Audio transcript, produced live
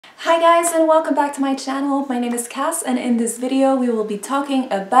Hi guys, and welcome back to my channel. My name is Cass, and in this video we will be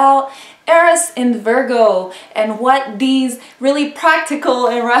talking about Eros in Virgo and what these really practical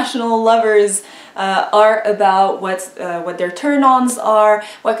and rational lovers are about, what their turn-ons are,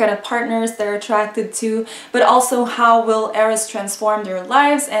 what kind of partners they're attracted to, but also how will Eros transform their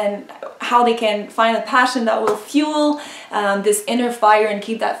lives and how they can find a passion that will fuel this inner fire and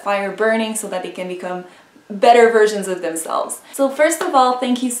keep that fire burning so that they can become better versions of themselves. So first of all,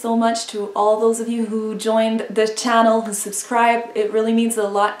 thank you so much to all those of you who joined the channel, who subscribed. It really means a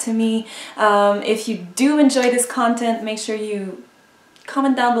lot to me. If you do enjoy this content, make sure you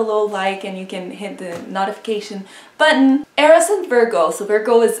comment down below, like, and you can hit the notification button. Eros and Virgo. So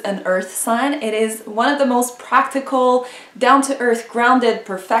Virgo is an earth sign. It is one of the most practical, down-to-earth, grounded,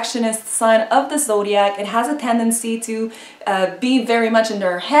 perfectionist sign of the zodiac. It has a tendency to be very much in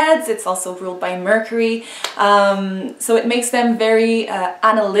their heads. It's also ruled by Mercury. So it makes them very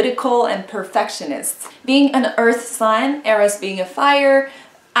analytical and perfectionists. Being an earth sign, Eros being a fire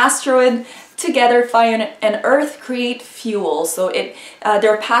asteroid, together fire and earth create fuel. So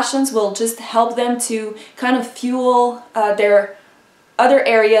their passions will just help them to kind of fuel their other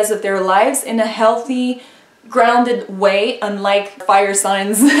areas of their lives in a healthy, grounded way, unlike fire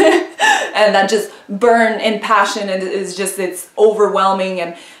signs and that just burn in passion and it's overwhelming.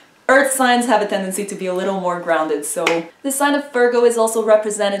 And earth signs have a tendency to be a little more grounded. So the sign of Virgo is also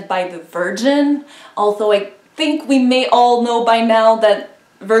represented by the Virgin, although I think we may all know by now that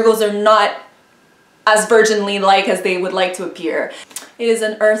Virgos are not as virginly like as they would like to appear. It is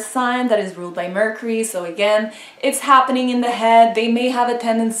an earth sign that is ruled by Mercury, so again, it's happening in the head. They may have a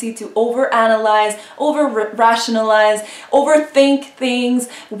tendency to overanalyze, over-rationalize, overthink things,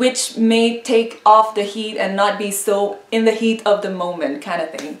 which may take off the heat and not be so in the heat of the moment kind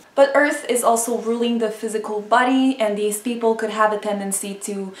of thing. But earth is also ruling the physical body, and these people could have a tendency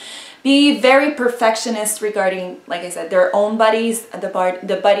to be very perfectionist regarding, like I said, their own bodies,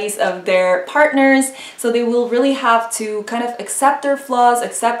 the bodies of their partners. So they will really have to kind of accept their flaws,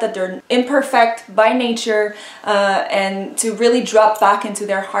 accept that they're imperfect by nature, and to really drop back into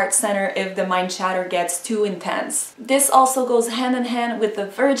their heart center if the mind chatter gets too intense. This also goes hand in hand with the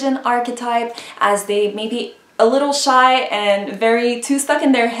Virgin archetype, as they may be a little shy and very too stuck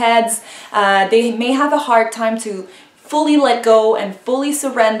in their heads. They may have a hard time to fully let go and fully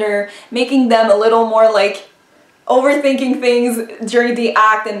surrender, making them a little more like overthinking things during the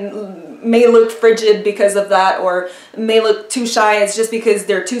act and may look frigid because of that, or may look too shy. It's just because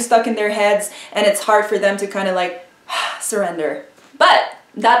they're too stuck in their heads and it's hard for them to kind of like surrender. But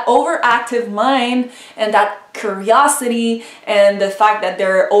that overactive mind and that curiosity and the fact that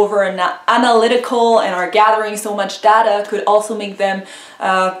they're over analytical and are gathering so much data could also make them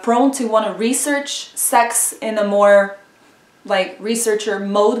prone to want to research sex in a more like researcher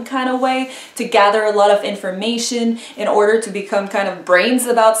mode kind of way, to gather a lot of information in order to become kind of brains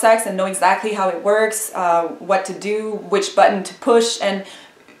about sex and know exactly how it works, what to do, which button to push, and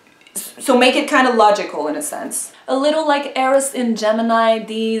so make it kind of logical in a sense. A little like Eros in Gemini,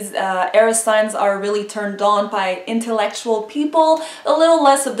 these Eros signs are really turned on by intellectual people, a little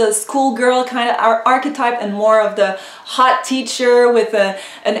less of the schoolgirl kind of archetype and more of the hot teacher with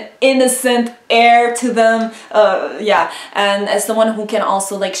an innocent air to them. Yeah, and as someone who can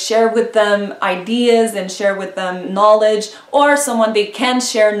also like share with them ideas and share with them knowledge, or someone they can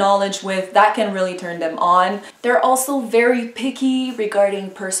share knowledge with, that can really turn them on. They're also very picky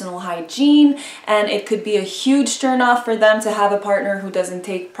regarding personal hygiene, and it could be a huge turn off for them to have a partner who doesn't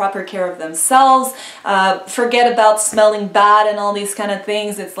take proper care of themselves. Forget about smelling bad and all these kind of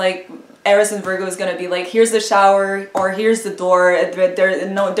things. It's like Eros and Virgo is going to be like, here's the shower or here's the door.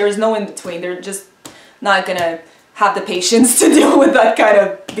 There's no in between. They're just not going to have the patience to deal with that kind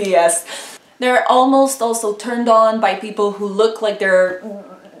of BS. They're almost also turned on by people who look like they're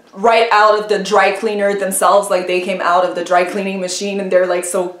right out of the dry cleaner themselves, like they came out of the dry cleaning machine and they're like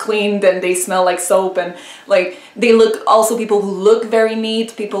so clean, then they smell like soap, and like they look, also people who look very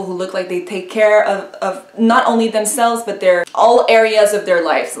neat, people who look like they take care of not only themselves but their all areas of their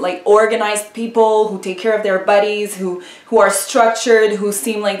lives, like organized people who take care of their bodies, who are structured, who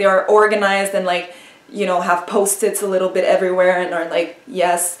seem like they are organized and like, you know, have post-its a little bit everywhere and are like,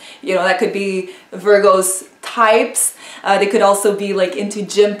 yes, you know, that could be Virgo's types. They could also be like into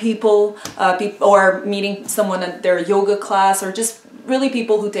gym people, or meeting someone at their yoga class, or just really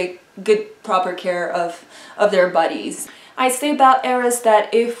people who take good, proper care of their bodies. I say about Eros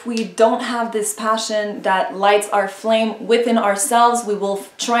that if we don't have this passion that lights our flame within ourselves, we will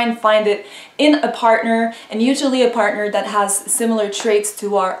try and find it in a partner, and usually a partner that has similar traits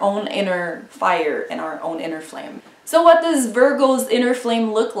to our own inner fire and our own inner flame. So what does Virgo's inner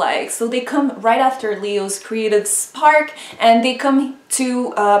flame look like? So they come right after Leo's creative spark, and they come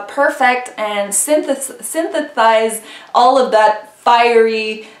to perfect and synthesize all of that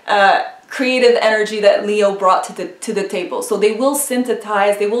fiery creative energy that Leo brought to the table. So they will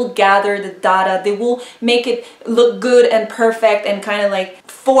synthesize, they will gather the data, they will make it look good and perfect and kind of like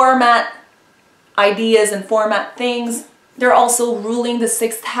format ideas and format things. They're also ruling the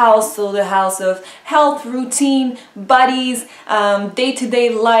 6th house, so the house of health, routine, buddies, day-to-day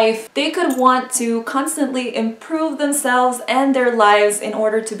life. They could want to constantly improve themselves and their lives in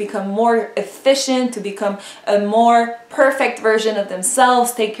order to become more efficient, to become a more perfect version of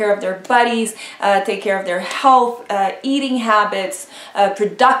themselves, take care of their buddies, take care of their health, eating habits,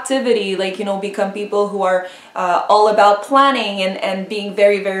 productivity, like, you know, become people who are all about planning and being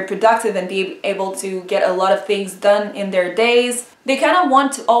very, very productive and be able to get a lot of things done in their days. They kind of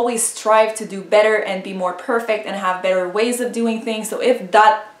want to always strive to do better and be more perfect and have better ways of doing things. So if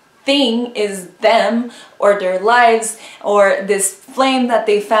that thing is them or their lives or this flame that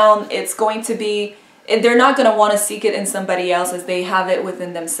they found, it's going to be, they're not going to want to seek it in somebody else, as they have it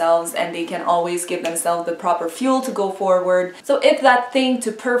within themselves and they can always give themselves the proper fuel to go forward. So if that thing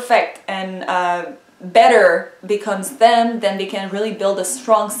to perfect and better becomes them, then they can really build a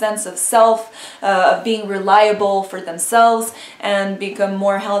strong sense of self, of being reliable for themselves, and become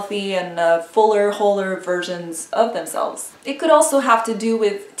more healthy and fuller, wholer versions of themselves. It could also have to do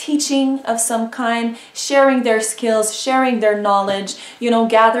with teaching of some kind, sharing their skills, sharing their knowledge, you know,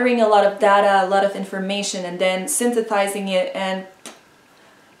 gathering a lot of data, a lot of information, and then synthesizing it and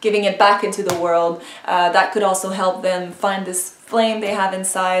giving it back into the world. That could also help them find this flame they have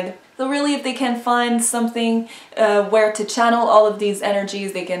inside. So really, if they can find something where to channel all of these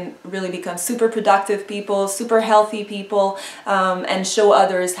energies, they can really become super productive people, super healthy people, and show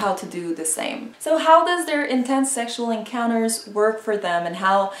others how to do the same. So how does their intense sexual encounters work for them and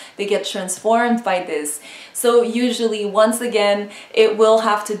how they get transformed by this? So usually, once again, it will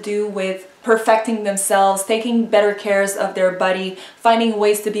have to do with perfecting themselves, taking better cares of their body, finding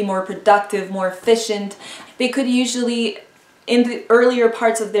ways to be more productive, more efficient. They could usually, in the earlier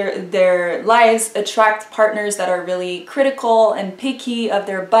parts of their lives, attract partners that are really critical and picky of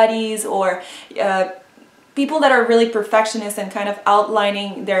their bodies, or people that are really perfectionists and kind of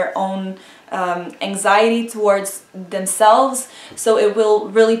outlining their own anxiety towards themselves. So it will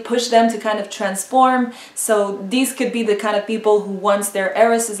really push them to kind of transform. So these could be the kind of people who, once their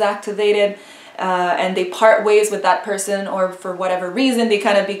Eros is activated, and they part ways with that person, or for whatever reason they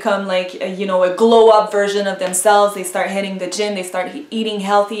kind of become like you know, a glow up version of themselves. They start hitting the gym, they start eating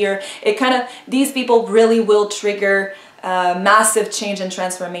healthier. It kind of, these people really will trigger massive change and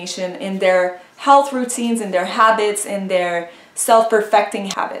transformation in their health routines, in their habits, in their self-perfecting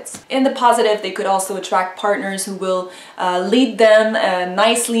habits. In the positive, they could also attract partners who will lead them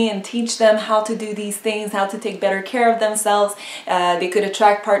nicely and teach them how to do these things, how to take better care of themselves. They could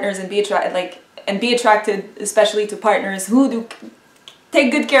attract partners and be attracted especially to partners who do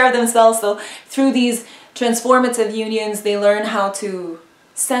take good care of themselves. So through these transformative unions, they learn how to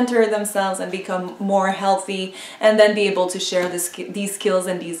center themselves and become more healthy, and then be able to share these skills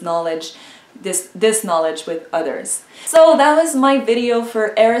and this knowledge with others. So that was my video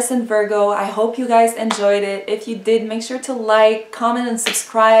for Eros and Virgo. I hope you guys enjoyed it. If you did, make sure to like, comment, and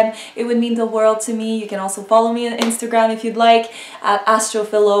subscribe. It would mean the world to me. You can also follow me on Instagram if you'd like, at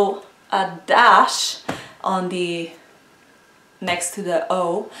astrophilo dash on the next to the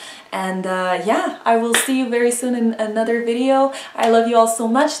O. And yeah, I will see you very soon in another video. I love you all so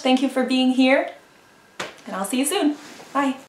much. Thank you for being here, and I'll see you soon. Bye.